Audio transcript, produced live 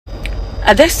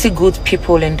Are there still good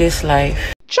people in this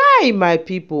life? Chai, my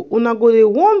people, una go dey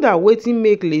wonder wetin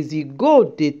make Lizzy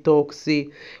Gold dey talk say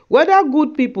whether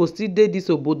good people still dey dis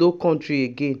obodo country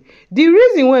again. The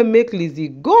reason wey make Lizzy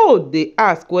Gold dey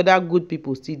ask whether good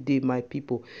people still dey, my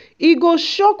people, e go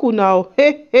shock una o.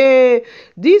 Hey, hey.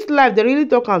 This life dey really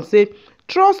talk am say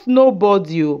trust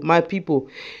nobody o, my people.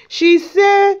 She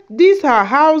say this her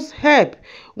house help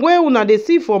wey una dey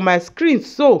see for my screen,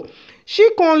 so she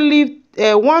con leave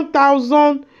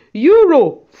 1,000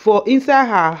 euro for inside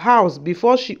her house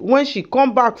before when she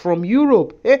come back from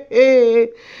Europe. Hey, hey.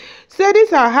 Say this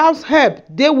her house help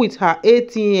dey with her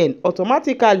ATM.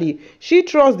 Automatically she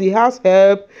trust the house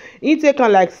help. He take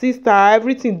am like sister,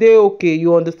 everything dey okay,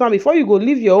 you understand? Before you go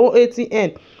leave your own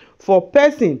ATM for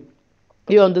person,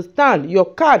 you understand, your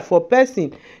card for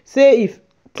person, say if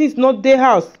things not dey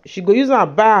house, she go use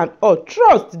am buy am. Or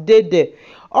trust dey there.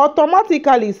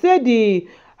 Automatically say the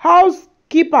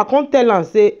housekeeper come tell am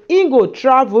say he go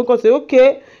travel. He go say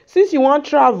okay, since you wan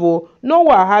travel, no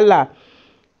wahala.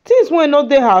 Things wey no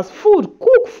dey house, food,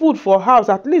 cook food for house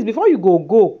at least before you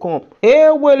go come. Hey,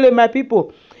 wele, my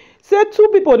people. Say two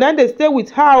people na dey stay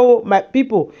with her o, my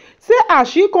people. Say as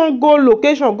she come go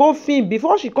location go film,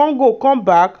 before she come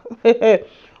back,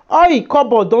 all e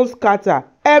cupboard don scatter,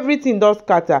 everything don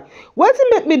scatter.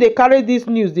 Wetin make me dey carry this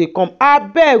news dey come?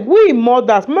 Abeg, we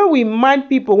mothers, make we mind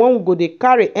people when we go dey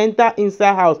carry enter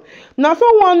inside house. Na so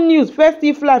one news first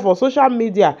still fly for social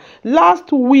media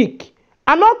last week.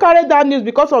 I no carry that news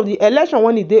because of the election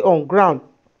when e dey on ground.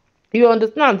 You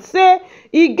understand? Say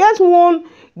e get one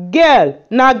girl,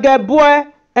 na girl boy,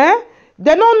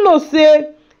 dem no know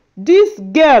say this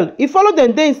girl, e follow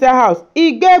dem dey inside house,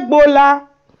 e get gbola.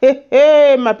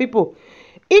 Hey, my people.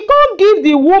 E can't give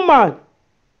the woman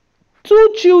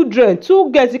 2 children, 2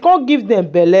 girls. E can't give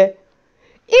them belle.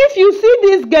 If you see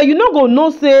this girl, you no go know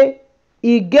say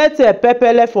e get a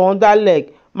pepele for under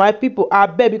leg. My people,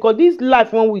 abeg, because this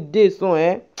life when we dey so,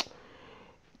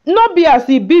 no be as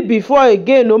e be before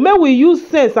again. No, make we use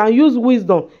sense and use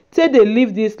wisdom take dey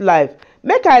live this life.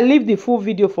 Make I leave the full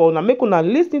video for una, make una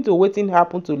lis ten to wetin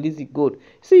happen to Lizzy Gold.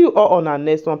 See you all on our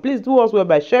next one. Please do us well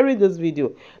by sharing this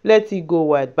video. Let it go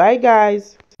wide. Bye,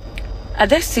 guys. Are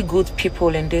there still good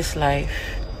people in this life?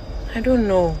 I don't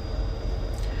know.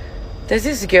 There's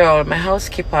this girl, my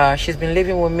housekeeper. She's been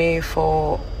living with me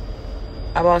for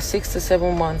about 6 to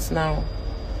 7 months now.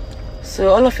 So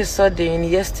all of a sudden,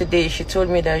 yesterday, she told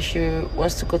me that she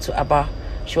wants to go to Aba.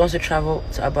 She wants to travel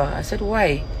to Aba. I said,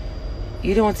 why?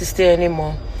 You don't want to stay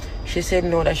anymore? She said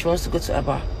no, that she wants to go to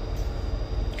Aba.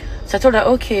 So I told her,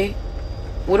 okay,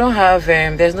 we don't have,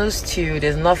 there's no stew,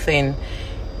 there's nothing.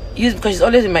 Because she's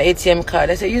always in my ATM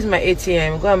card. I said, use my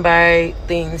ATM, go and buy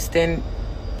things, then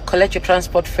collect your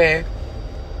transport fare.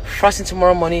 First thing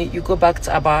tomorrow morning, you go back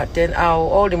to Aba, then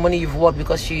all the money you've worked,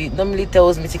 because she normally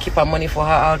tells me to keep her money for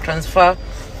her, I'll transfer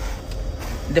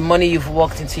the money you've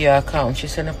worked into your account. She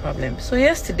said no problem. So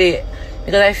yesterday,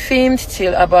 because I filmed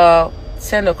till about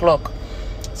 10 o'clock,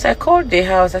 so I called the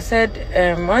house. I said,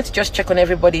 I want to just check on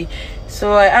everybody.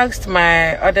 So I asked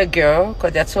my other girl,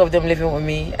 because there are 2 of them living with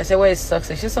me. I said, where is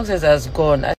Success? She said, Success has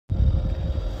gone.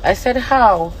 I said,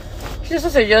 how? She said,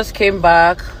 Success just came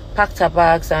back, packed her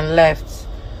bags and left.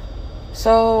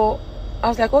 So I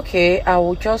was like, okay, I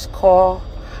will just call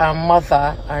her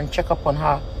mother and check up on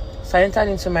her. So I entered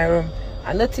into my room.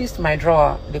 I noticed my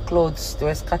drawer, the clothes, they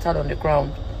were scattered on the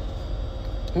ground.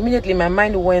 Immediately my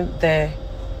mind went there,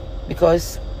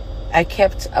 because I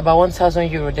kept about 1,000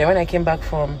 euro there. When I came back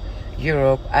from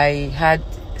Europe, I had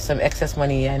some excess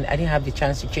money and I didn't have the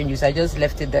chance to change it, so I just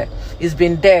left it there. It's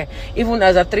been there. Even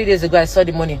as of 3 days ago, I saw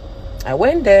the money. I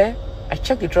went there, I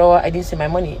checked the drawer, I didn't see my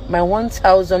money. My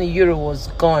 1,000 euro was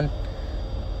gone.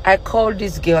 I called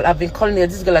this girl. I've been calling her.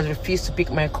 This girl has refused to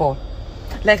pick my call.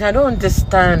 Like, I don't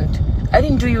understand. I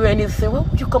didn't do you anything. Why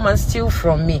would you come and steal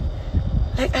from me?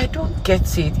 Like, I don't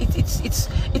get it.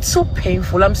 It's so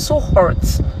painful. I'm so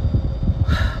hurt.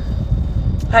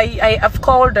 I've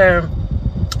called I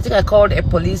think I called a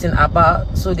police in Aba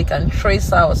so they can trace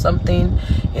her or something.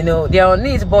 You know, they are on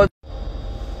it. But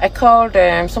I called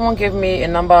someone gave me a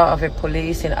number of a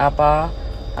police in Aba.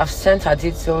 I've sent her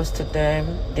details to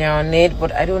them. They are on it,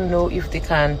 but I don't know if they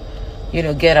can, you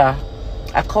know, get her.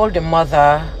 I called the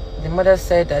mother. The mother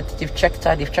said that they've checked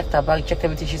her bag, checked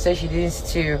everything. She said she didn't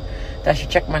steal, that she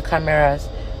checked my cameras.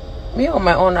 Me on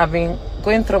my own, I've been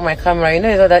going through my camera. You know,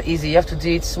 it's not that easy. You have to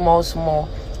do it small.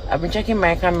 I've been checking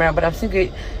my camera, but I'm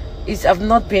thinking I've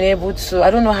not been able to. I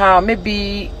don't know how.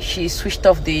 Maybe she switched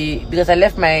off because I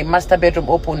left my master bedroom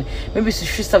open. Maybe she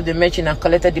switched off the machine and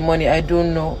collected the money. I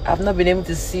don't know. I've not been able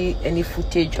to see any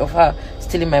footage of her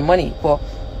stealing my money. But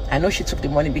I know she took the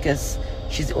money because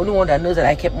she's the only one that knows that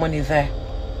I kept money there.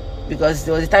 Because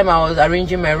there was a time I was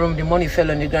arranging my room, the money fell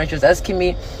on the ground. She was asking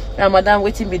me, madam,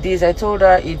 waiting be this. I told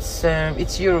her it's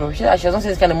euro. She has not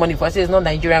seen this kind of money for. I said it's not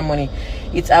Nigerian money,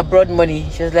 it's abroad money.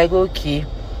 She was like, okay,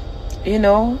 you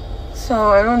know. So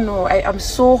I don't know. I'm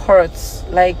so hurt.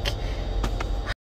 Like,